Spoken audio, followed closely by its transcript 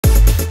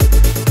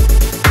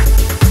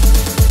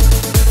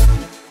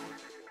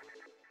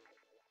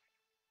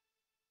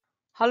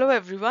Hello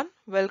everyone,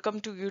 welcome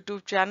to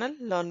YouTube channel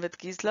Learn with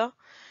𝒂𝒙.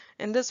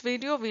 In this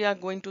video we are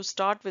going to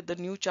start with the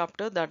new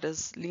chapter, that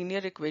is linear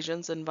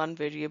equations in one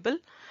variable.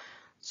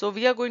 So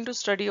we are going to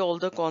study all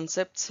the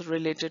concepts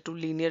related to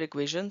linear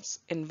equations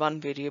in one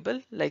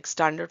variable, like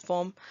standard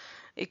form,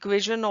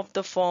 equation of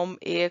the form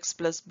ax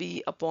plus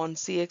b upon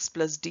cx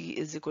plus d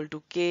is equal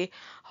to k,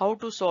 how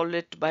to solve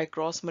it by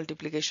cross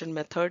multiplication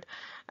method,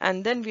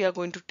 and then we are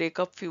going to take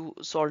up few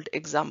solved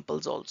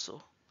examples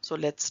also. So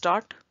let's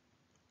start.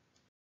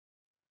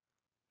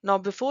 Now,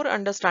 before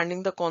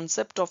understanding the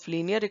concept of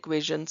linear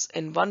equations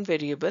in one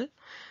variable,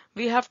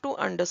 we have to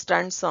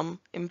understand some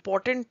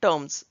important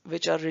terms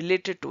which are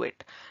related to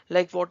it,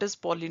 like what is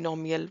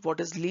polynomial,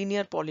 what is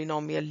linear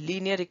polynomial,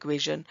 linear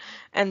equation,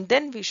 and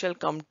then we shall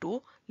come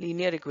to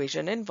linear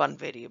equation in one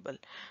variable.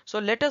 So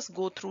let us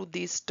go through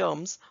these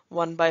terms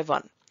one by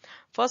one.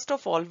 First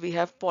of all, we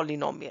have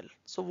polynomial.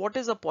 So what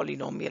is a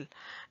polynomial?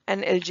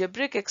 An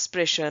algebraic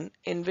expression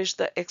in which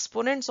the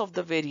exponents of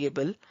the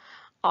variable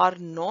are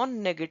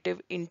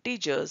non-negative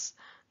integers,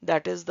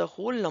 that is the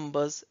whole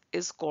numbers,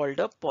 is called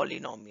a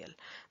polynomial.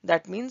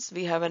 That means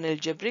we have an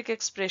algebraic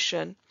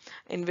expression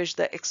in which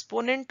the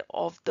exponent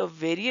of the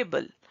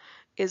variable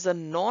is a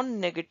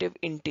non-negative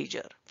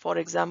integer. For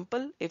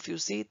example, if you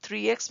see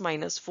 3x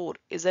minus 4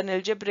 is an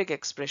algebraic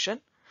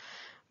expression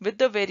with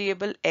the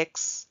variable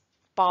x,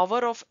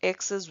 power of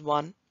x is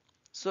 1,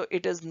 so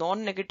it is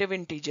non-negative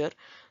integer,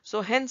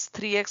 so hence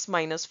 3x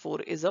minus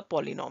 4 is a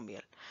polynomial.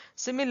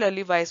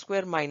 Similarly, y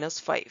square minus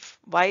 5,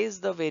 y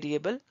is the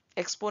variable,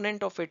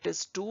 exponent of it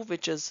is 2,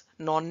 which is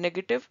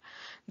non-negative,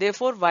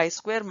 therefore y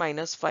square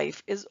minus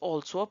 5 is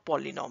also a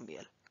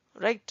polynomial,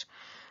 right?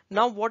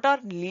 Now what are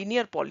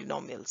linear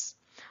polynomials?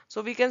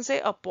 So we can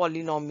say a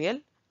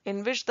polynomial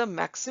in which the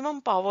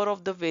maximum power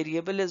of the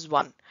variable is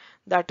 1,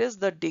 that is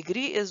the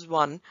degree is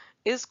 1,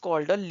 is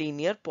called a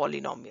linear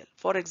polynomial.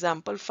 For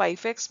example,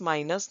 5x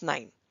minus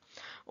 9.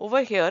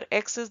 Over here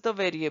x is the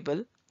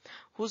variable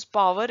whose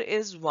power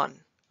is 1,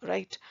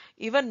 right?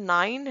 Even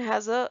 9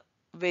 has a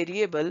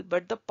variable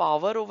but the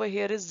power over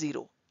here is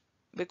 0,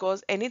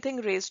 because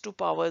anything raised to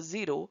power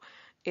 0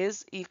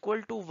 is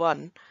equal to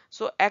 1.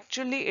 So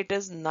actually it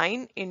is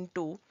 9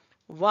 into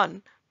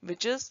 1,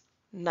 which is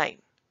 9,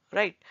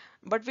 right?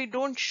 But we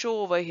don't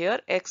show over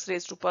here x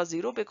raised to power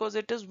 0 because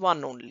it is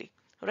 1 only,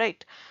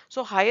 right?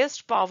 So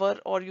highest power,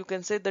 or you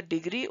can say the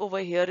degree over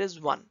here,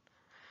 is 1.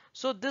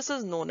 So this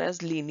is known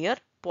as linear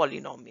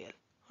polynomial,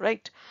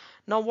 right?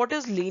 Now what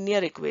is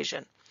linear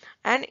equation?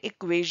 An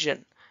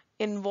equation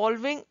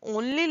involving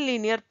only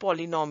linear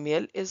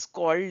polynomial is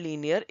called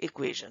linear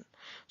equation.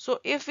 So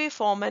if we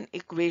form an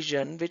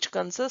equation which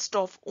consists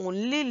of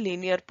only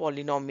linear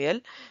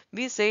polynomial,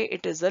 we say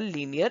it is a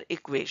linear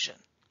equation.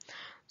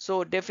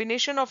 So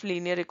definition of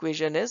linear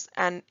equation is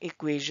an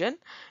equation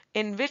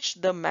in which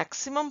the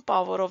maximum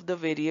power of the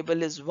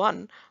variable is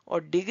 1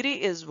 or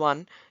degree is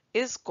 1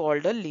 is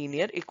called a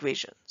linear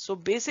equation. So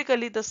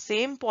basically the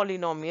same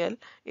polynomial,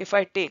 if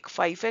I take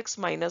 5x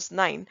minus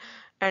 9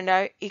 and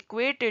I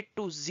equate it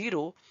to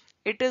 0,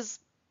 it is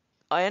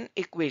an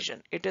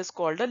equation. It is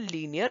called a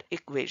linear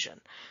equation.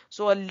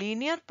 So a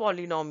linear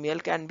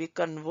polynomial can be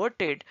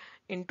converted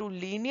into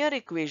linear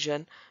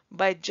equation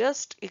by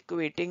just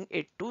equating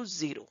it to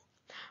 0.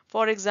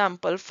 For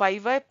example,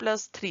 5y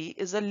plus 3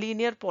 is a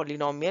linear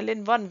polynomial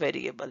in one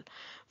variable.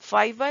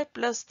 5y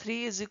plus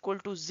 3 is equal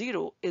to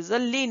 0 is a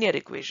linear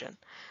equation.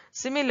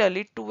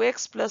 Similarly,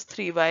 2x plus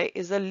 3y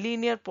is a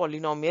linear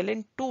polynomial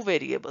in two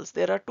variables.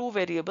 There are two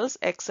variables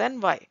x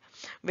and y,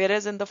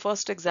 whereas in the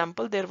first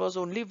example there was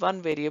only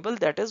one variable,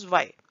 that is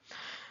y.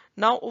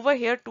 Now over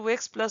here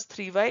 2x plus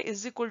 3y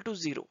is equal to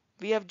 0.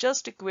 We have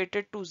just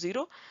equated to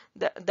 0.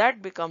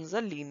 That becomes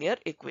a linear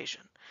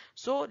equation.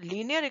 So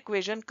linear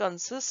equation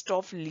consists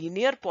of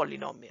linear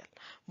polynomial.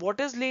 What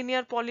is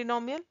linear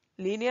polynomial?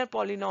 Linear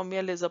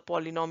polynomial is a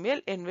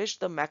polynomial in which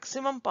the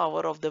maximum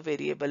power of the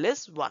variable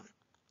is 1.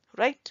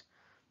 Right?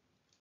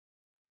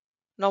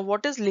 Now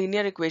what is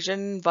linear equation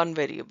in one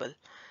variable?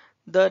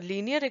 The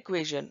linear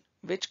equation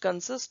which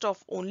consists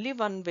of only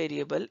one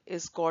variable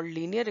is called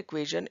linear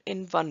equation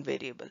in one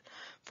variable.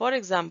 For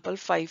example,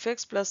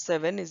 5x plus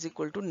 7 is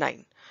equal to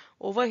 9.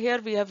 Over here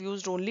we have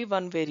used only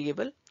one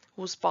variable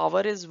whose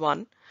power is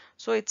 1.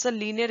 So it's a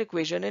linear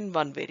equation in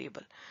one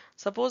variable.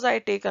 Suppose I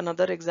take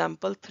another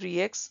example,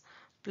 3x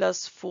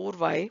plus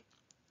 4y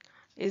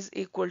is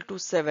equal to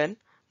 7.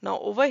 Now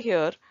over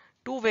here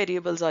two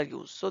variables are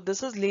used. So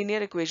this is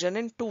linear equation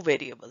in two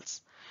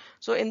variables.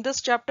 So in this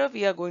chapter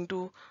we are going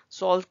to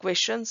solve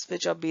questions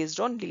which are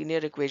based on linear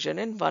equation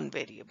in one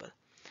variable.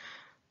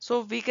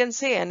 So we can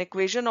say an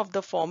equation of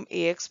the form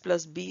ax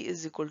plus b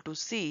is equal to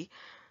c,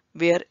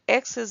 where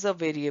x is a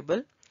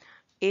variable,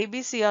 a,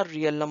 b, c are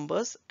real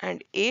numbers,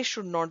 and a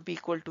should not be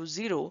equal to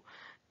 0,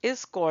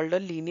 is called a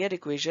linear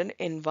equation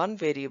in one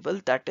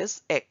variable, that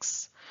is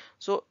x.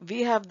 So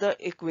we have the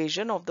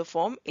equation of the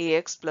form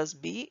ax plus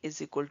b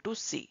is equal to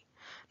c.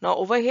 Now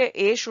over here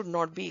a should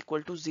not be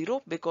equal to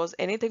 0 because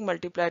anything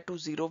multiplied to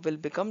 0 will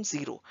become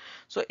 0.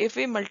 So if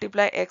we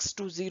multiply x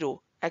to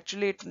 0,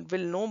 actually it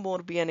will no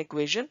more be an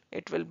equation,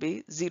 it will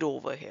be 0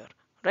 over here,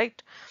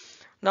 right?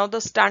 Now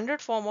the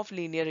standard form of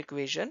linear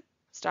equation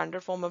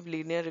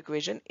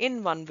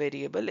in one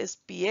variable is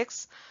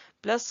px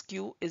plus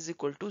q is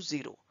equal to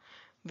 0,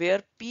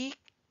 where p,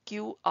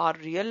 q are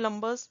real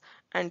numbers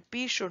and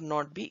p should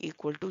not be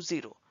equal to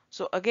 0.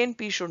 So again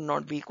p should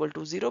not be equal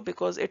to 0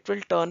 because it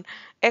will turn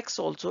x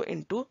also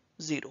into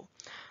 0.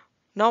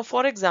 Now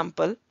for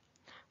example,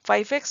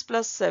 5x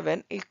plus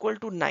 7 equal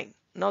to 9.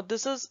 Now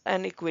this is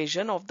an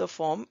equation of the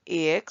form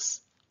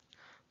ax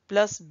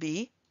plus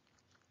b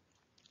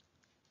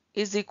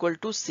is equal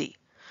to c.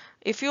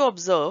 If you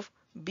observe,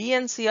 b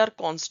and c are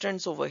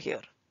constants over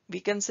here.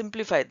 We can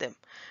simplify them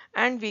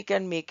and we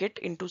can make it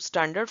into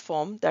standard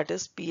form, that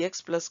is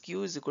px plus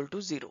q is equal to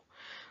 0.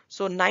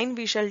 So 9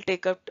 we shall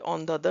take up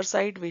on the other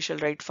side. We shall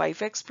write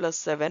 5x plus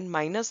 7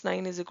 minus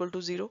 9 is equal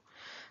to 0.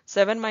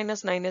 7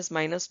 minus 9 is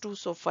minus 2.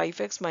 So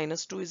 5x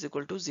minus 2 is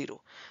equal to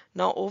 0.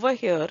 Now over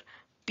here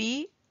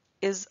p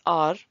is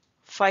our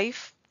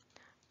 5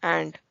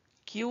 and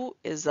q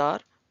is our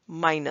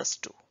minus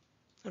 2.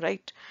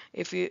 Right?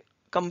 If we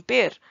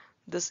compare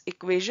this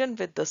equation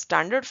with the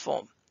standard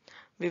form,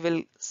 we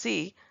will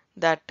see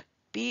that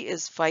p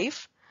is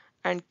 5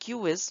 and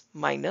q is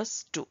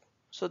minus 2.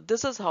 So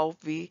this is how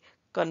we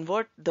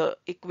convert the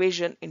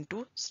equation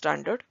into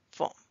standard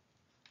form.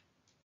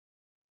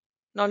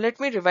 Now let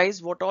me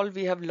revise what all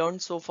we have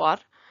learned so far.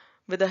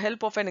 With the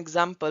help of an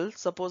example,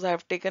 suppose I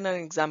have taken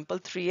an example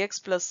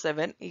 3x plus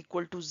 7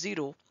 equal to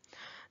 0.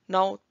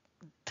 Now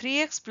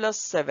 3x plus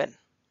 7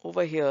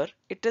 over here,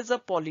 it is a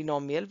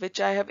polynomial which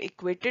I have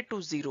equated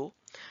to 0.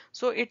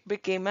 So it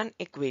became an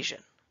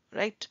equation,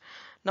 right?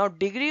 Now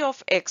degree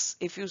of x,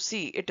 if you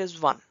see, it is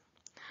 1.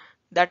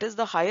 That is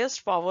the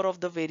highest power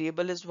of the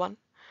variable is 1.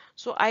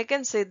 So I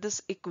can say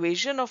this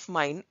equation of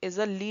mine is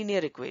a linear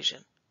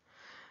equation.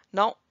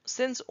 Now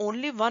since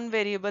only one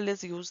variable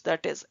is used,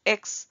 that is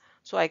x,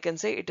 so I can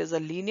say it is a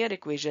linear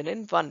equation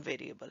in one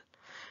variable.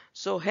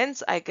 So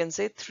hence I can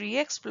say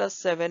 3x plus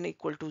 7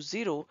 equal to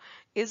 0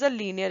 is a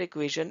linear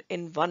equation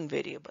in one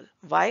variable.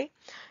 Why?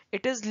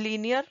 It is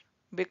linear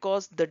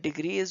because the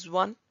degree is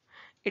 1.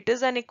 It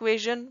is an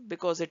equation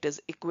because it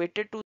is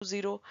equated to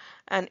 0,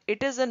 and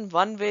it is in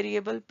one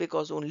variable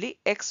because only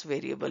x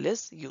variable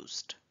is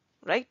used,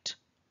 right?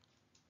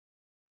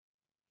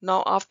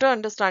 Now after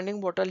understanding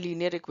what are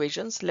linear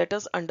equations, let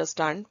us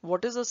understand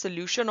what is a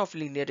solution of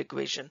linear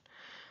equation.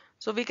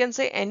 So we can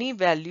say any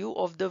value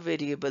of the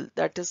variable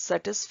that is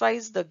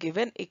satisfies the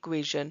given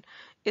equation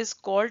is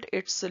called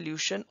its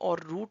solution or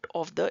root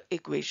of the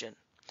equation.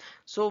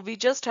 So we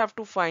just have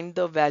to find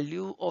the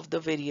value of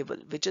the variable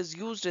which is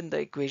used in the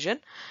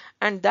equation,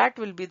 and that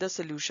will be the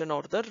solution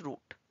or the root.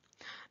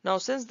 Now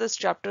since this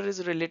chapter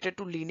is related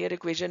to linear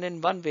equation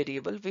in one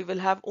variable, we will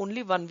have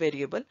only one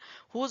variable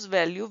whose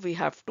value we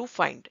have to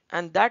find,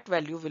 and that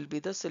value will be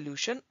the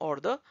solution or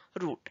the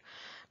root.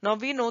 Now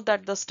we know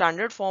that the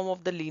standard form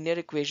of the linear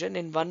equation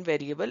in one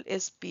variable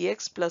is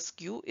px plus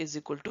q is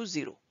equal to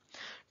 0.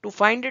 To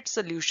find its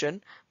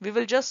solution, we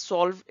will just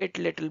solve it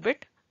little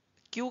bit.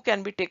 Q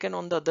can be taken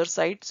on the other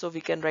side, so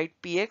we can write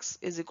px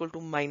is equal to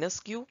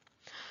minus q,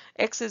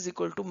 x is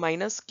equal to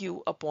minus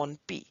q upon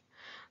p.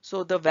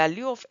 So the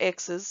value of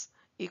x is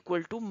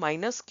equal to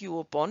minus q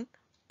upon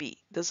p.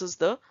 This is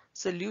the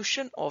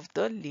solution of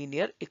the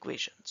linear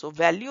equation. So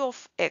value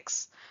of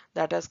x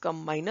that has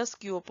come minus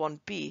q upon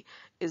p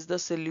is the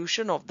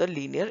solution of the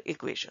linear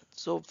equation.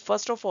 So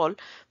first of all,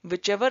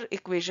 whichever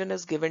equation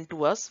is given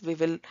to us, we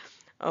will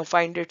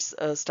find its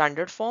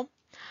standard form,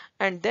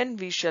 and then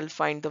we shall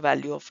find the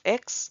value of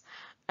x,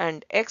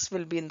 and x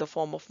will be in the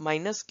form of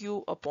minus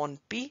q upon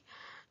p,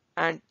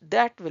 and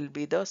that will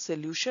be the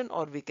solution,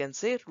 or we can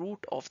say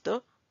root of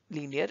the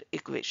linear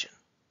equation.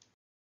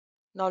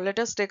 Now let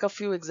us take a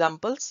few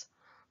examples.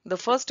 The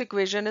first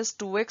equation is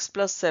 2x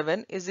plus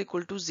 7 is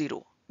equal to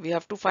 0. We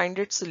have to find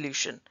its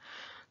solution.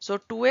 So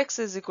 2x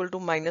is equal to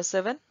minus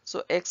 7.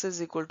 So x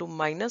is equal to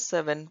minus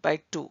 7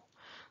 by 2.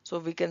 So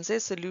we can say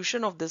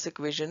solution of this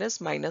equation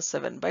is minus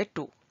 7 by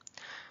 2.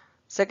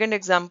 Second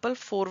example,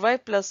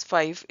 4y plus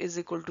 5 is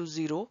equal to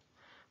 0.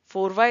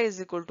 4y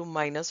is equal to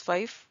minus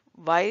 5.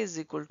 Y is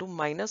equal to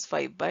minus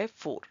 5 by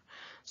 4.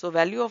 So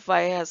value of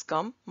y has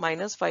come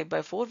minus 5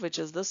 by 4, which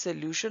is the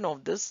solution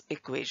of this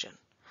equation.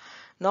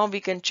 Now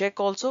we can check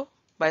also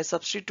by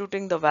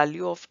substituting the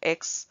value of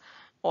x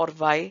or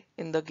y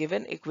in the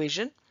given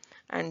equation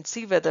and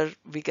see whether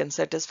we can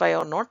satisfy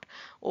or not.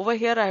 Over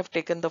here I have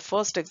taken the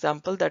first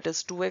example, that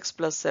is 2x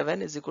plus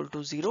 7 is equal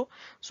to 0.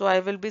 So I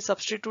will be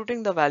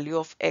substituting the value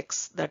of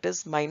x, that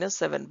is minus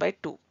 7 by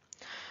 2.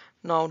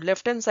 Now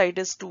left hand side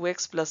is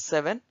 2x plus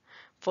 7.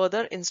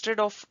 Further, instead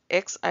of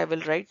x, I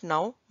will write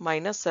now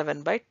minus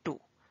 7 by 2.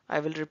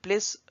 I will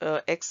replace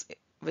x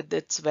with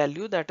its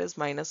value, that is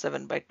minus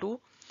 7 by 2.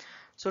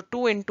 So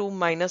 2 into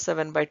minus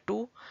 7 by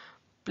 2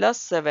 plus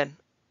 7.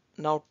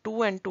 Now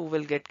 2 and 2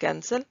 will get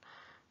cancelled.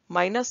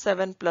 Minus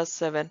 7 plus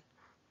 7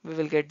 we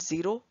will get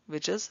 0,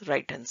 which is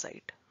right hand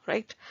side,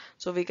 right?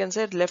 So we can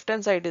say left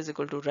hand side is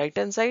equal to right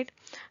hand side.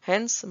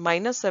 Hence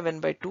minus 7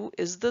 by 2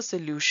 is the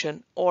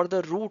solution or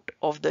the root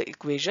of the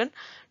equation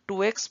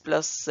 2x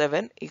plus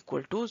 7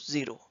 equal to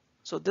 0.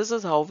 So this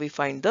is how we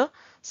find the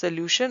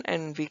solution,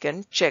 and we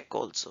can check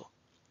also.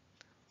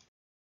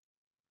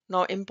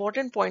 Now,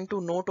 important point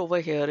to note over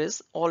here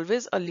is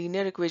always a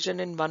linear equation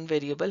in one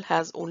variable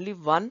has only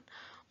one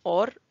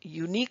or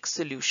unique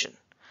solution.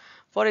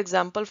 For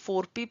example,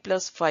 4p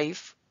plus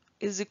 5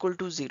 is equal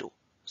to 0.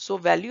 So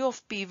value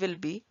of p will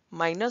be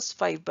minus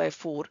 5 by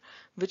 4,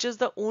 which is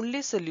the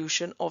only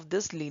solution of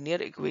this linear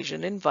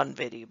equation in one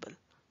variable.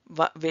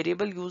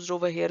 Variable used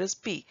over here is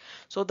p.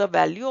 So the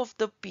value of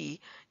the p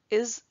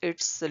is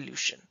its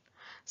solution.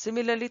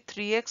 Similarly,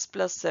 3x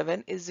plus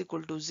 7 is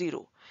equal to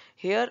 0.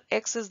 Here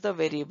x is the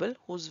variable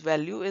whose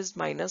value is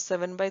minus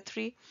 7 by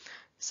 3.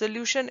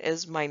 Solution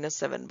is minus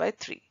 7 by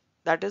 3.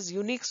 That is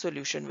unique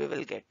solution we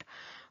will get.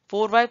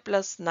 4y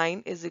plus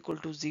 9 is equal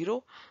to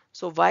 0.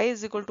 So y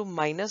is equal to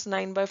minus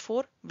 9 by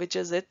 4, which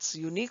is its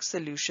unique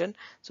solution.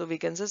 So we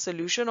can say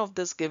solution of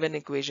this given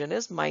equation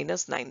is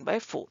minus 9 by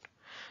 4.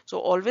 So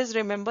always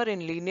remember,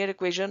 in linear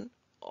equation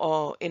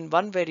in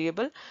one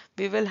variable,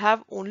 we will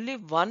have only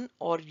one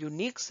or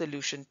unique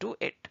solution to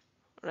it,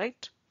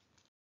 right?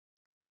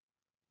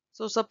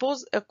 So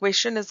suppose a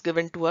question is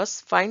given to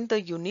us, find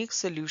the unique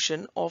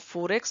solution of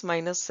 4x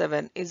minus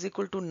 7 is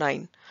equal to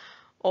 9.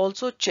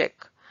 Also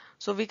check.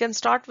 So we can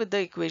start with the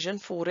equation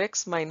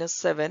 4x minus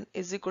 7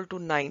 is equal to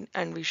 9,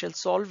 and we shall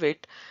solve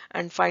it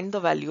and find the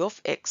value of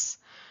x.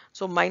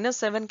 So minus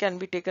 7 can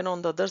be taken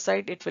on the other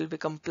side, it will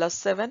become plus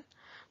 7.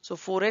 So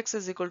 4x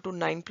is equal to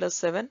 9 plus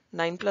 7.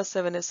 9 plus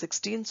 7 is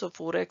 16. So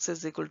 4x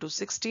is equal to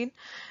 16.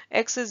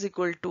 X is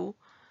equal to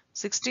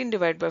 16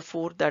 divided by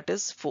 4, that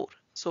is 4.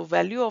 So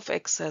value of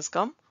x has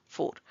come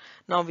 4.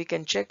 Now we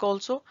can check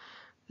also.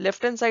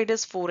 Left hand side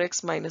is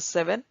 4x minus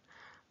 7.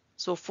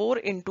 So 4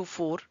 into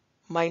 4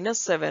 minus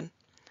 7,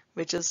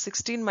 which is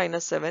 16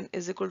 minus 7,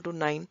 is equal to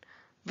 9,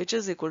 which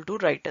is equal to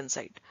right hand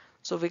side.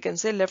 So we can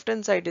say left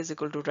hand side is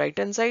equal to right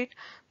hand side.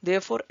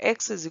 Therefore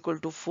x is equal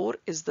to 4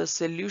 is the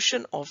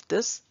solution of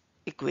this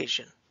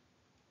equation.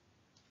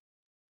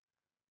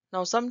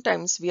 Now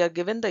sometimes we are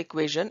given the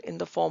equation in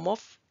the form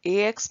of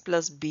ax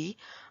plus b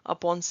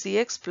upon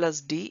cx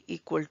plus d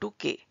equal to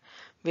k,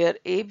 where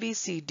a, b,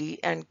 c, d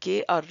and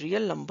k are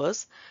real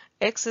numbers.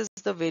 X is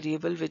the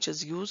variable which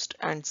is used,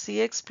 and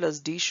cx plus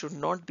d should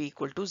not be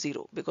equal to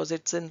 0 because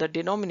it's in the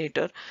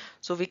denominator.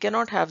 So we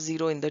cannot have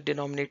 0 in the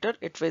denominator,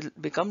 it will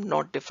become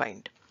not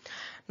defined.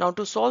 Now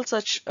to solve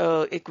such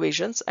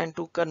equations and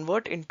to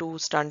convert into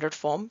standard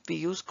form, we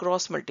use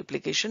cross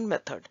multiplication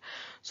method.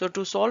 So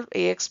to solve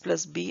ax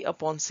plus b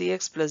upon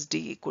cx plus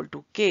d equal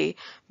to k,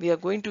 we are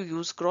going to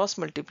use cross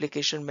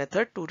multiplication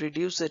method to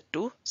reduce it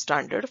to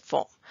standard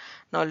form.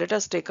 Now let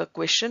us take a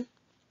question.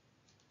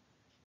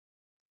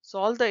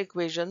 Solve the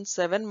equation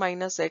 7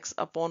 minus x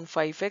upon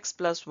 5x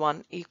plus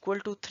 1 equal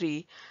to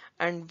 3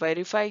 and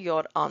verify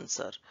your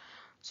answer.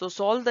 So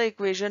solve the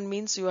equation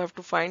means you have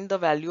to find the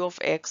value of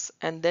x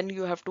and then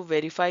you have to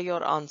verify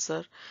your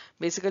answer.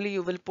 Basically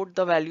you will put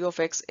the value of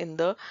x in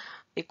the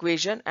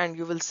equation and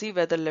you will see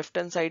whether left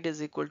hand side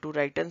is equal to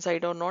right hand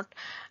side or not,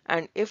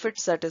 and if it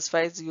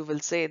satisfies, you will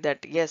say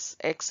that yes,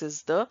 x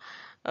is the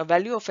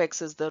value of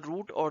x is the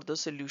root or the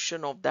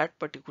solution of that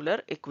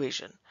particular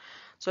equation.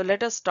 So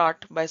let us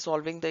start by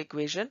solving the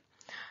equation.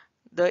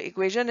 The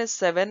equation is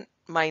 7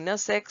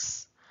 minus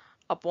x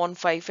upon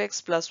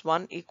 5x plus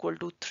 1 equal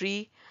to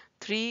 3.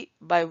 3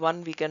 by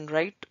 1 we can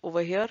write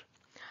over here,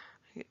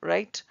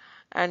 right?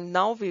 And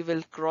now we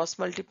will cross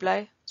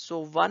multiply. So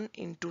 1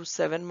 into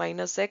 7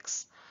 minus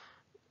x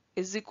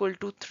is equal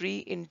to 3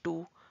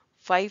 into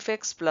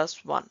 5x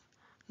plus 1.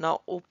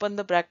 Now open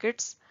the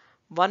brackets.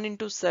 1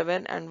 into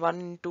 7 and 1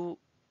 into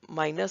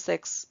minus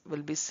x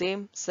will be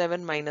same,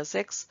 7 minus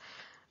x,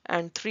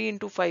 and 3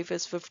 into 5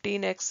 is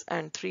 15x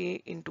and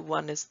 3 into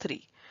 1 is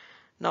 3.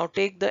 Now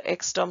take the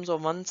x terms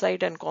on one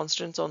side and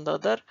constants on the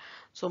other.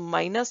 So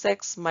minus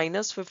x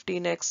minus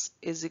 15x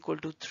is equal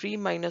to 3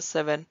 minus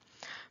 7.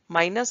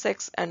 Minus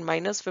x and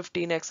minus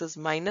 15x is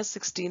minus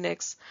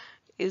 16x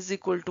is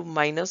equal to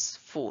minus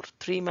 4.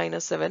 3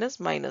 minus 7 is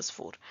minus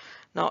 4.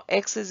 Now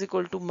x is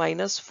equal to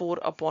minus 4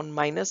 upon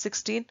minus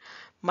 16.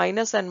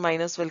 Minus and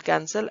minus will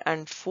cancel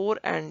and 4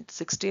 and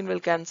 16 will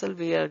cancel.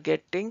 We are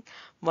getting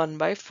 1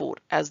 by 4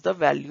 as the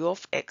value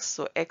of x.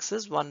 So x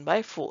is 1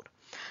 by 4.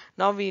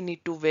 Now we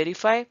need to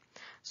verify.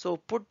 So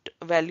put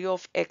value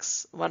of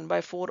x 1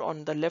 by 4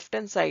 on the left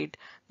hand side,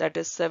 that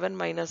is 7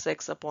 minus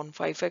x upon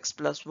 5x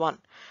plus 1.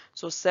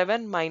 So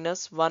 7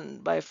 minus 1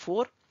 by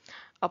 4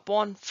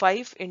 upon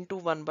 5 into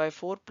 1 by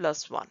 4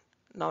 plus 1.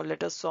 Now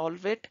let us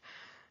solve it.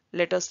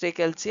 Let us take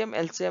LCM.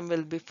 LCM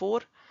will be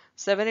 4.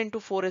 7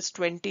 into 4 is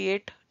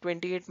 28.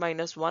 28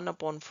 minus 1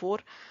 upon 4.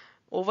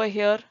 Over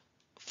here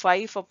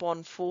 5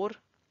 upon 4.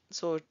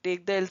 So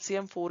take the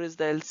LCM. 4 is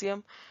the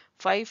LCM.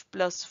 5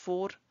 plus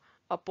 4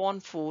 upon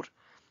 4.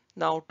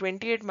 Now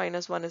 28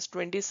 minus 1 is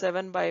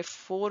 27 by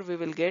 4 we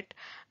will get,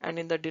 and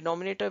in the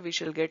denominator we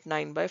shall get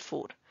 9 by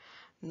 4.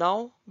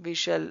 Now we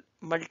shall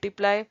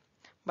multiply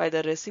by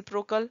the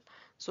reciprocal.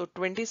 So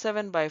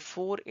 27 by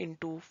 4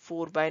 into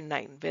 4 by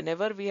 9.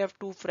 Whenever we have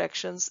two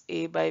fractions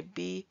a by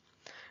b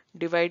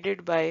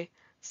divided by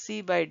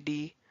c by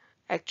d,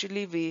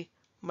 actually we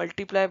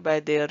multiply by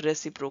their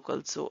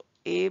reciprocal. So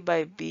a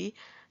by b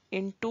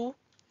into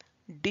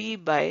d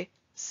by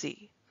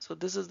c. So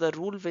this is the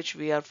rule which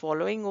we are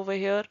following over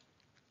here.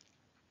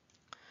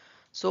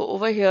 So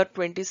over here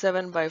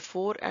 27 by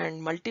 4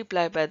 and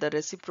multiply by the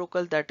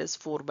reciprocal, that is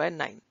 4 by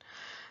 9.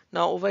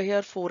 Now over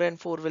here 4 and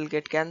 4 will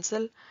get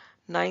cancelled.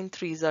 9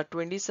 3s are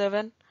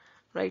 27,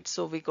 right?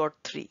 So we got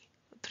 3.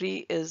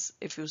 3 is,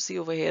 if you see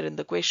over here in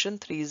the question,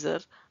 3s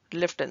are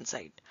left hand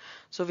side.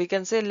 So we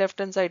can say left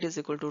hand side is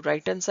equal to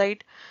right hand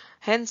side.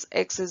 Hence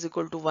x is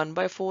equal to 1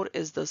 by 4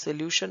 is the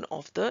solution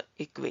of the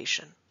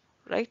equation,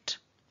 right?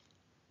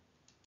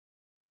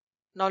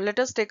 Now let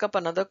us take up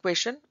another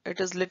question.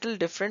 It is little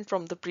different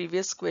from the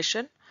previous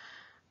question.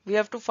 We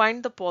have to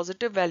find the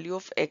positive value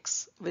of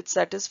x which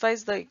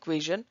satisfies the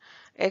equation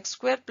x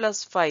square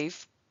plus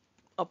 5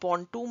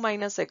 upon 2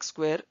 minus x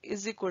square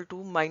is equal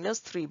to minus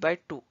 3 by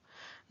 2.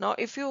 Now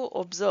if you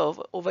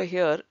observe over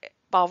here,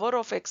 power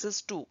of x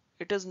is 2.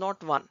 It is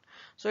not 1.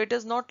 So it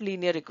is not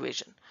linear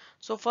equation.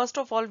 So first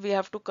of all, we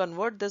have to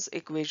convert this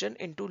equation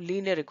into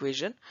linear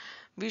equation.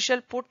 We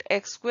shall put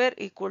x square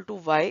equal to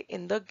y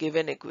in the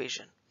given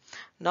equation.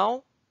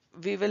 Now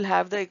we will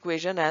have the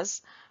equation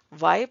as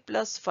y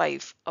plus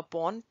 5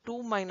 upon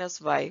 2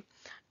 minus y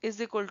is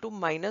equal to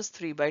minus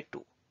 3 by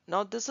 2.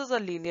 Now this is a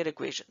linear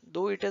equation,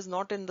 though it is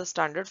not in the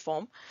standard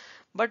form,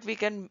 but we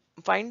can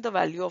find the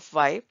value of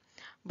y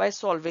by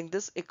solving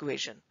this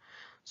equation.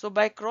 So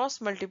by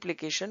cross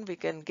multiplication we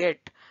can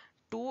get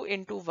 2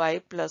 into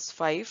y plus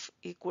 5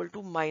 equal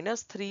to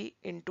minus 3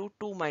 into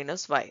 2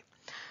 minus y.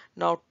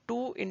 Now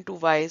 2 into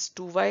y is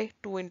 2y,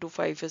 2 into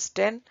 5 is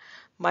 10,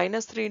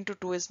 minus 3 into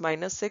 2 is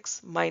minus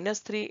 6, minus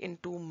 3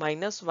 into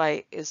minus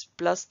y is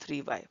plus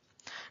 3y.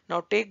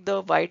 Now take the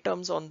y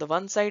terms on the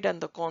one side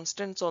and the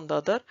constants on the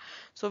other.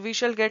 So we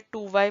shall get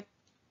 2y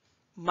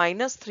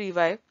minus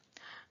 3y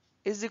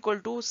is equal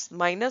to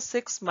minus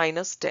 6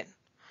 minus 10.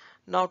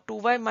 Now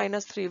 2y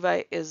minus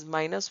 3y is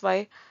minus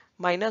y,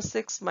 minus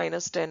 6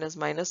 minus 10 is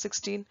minus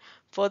 16.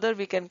 Further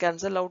we can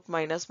cancel out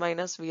minus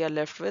minus, we are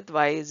left with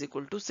y is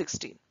equal to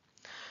 16.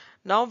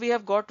 Now we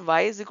have got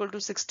y is equal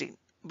to 16,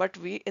 but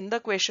in the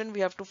question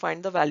we have to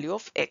find the value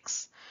of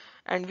x,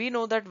 and we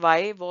know that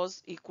y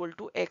was equal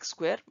to x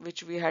square,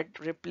 which we had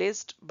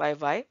replaced by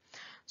y.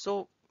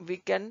 So we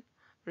can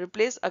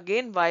replace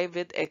again y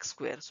with x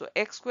square. So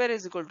x square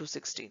is equal to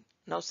 16.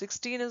 Now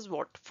 16 is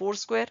what? 4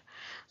 square.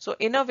 So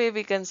in a way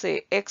we can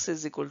say x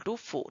is equal to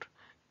 4.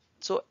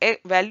 So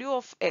value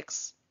of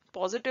x,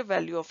 positive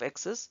value of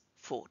x is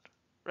 4,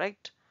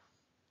 right?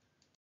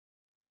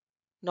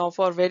 Now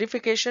for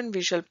verification,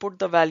 we shall put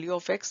the value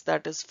of x,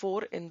 that is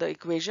 4, in the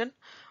equation.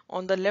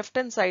 On the left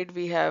hand side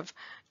we have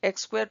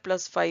x square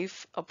plus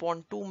 5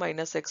 upon 2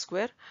 minus x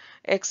square.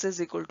 X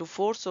is equal to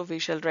 4, so we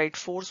shall write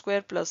 4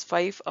 square plus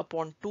 5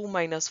 upon 2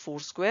 minus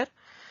 4 square.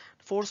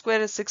 4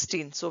 square is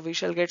 16, so we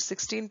shall get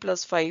 16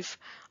 plus 5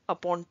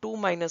 upon 2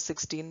 minus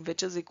 16,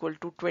 which is equal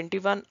to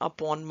 21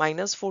 upon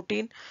minus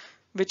 14,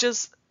 which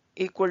is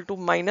equal to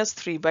minus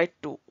 3 by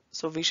 2.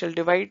 So we shall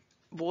divide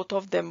both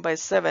of them by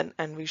 7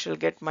 and we shall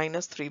get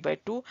minus 3 by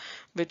 2,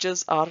 which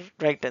is our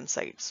right hand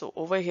side. So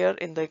over here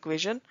in the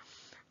equation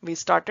we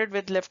started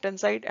with left hand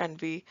side and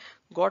we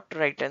got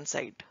right hand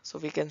side. So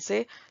we can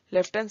say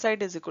left hand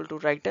side is equal to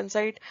right hand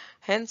side,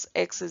 hence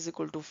x is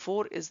equal to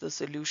 4 is the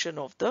solution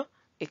of the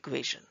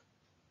equation.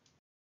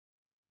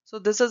 So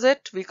this is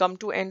it. We come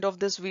to end of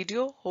this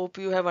video. Hope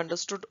you have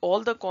understood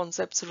all the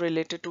concepts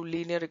related to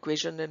linear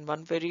equation in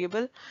one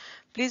variable.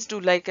 Please do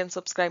like and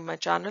subscribe my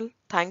channel.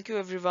 Thank you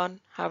everyone.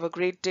 Have a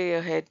great day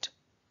ahead.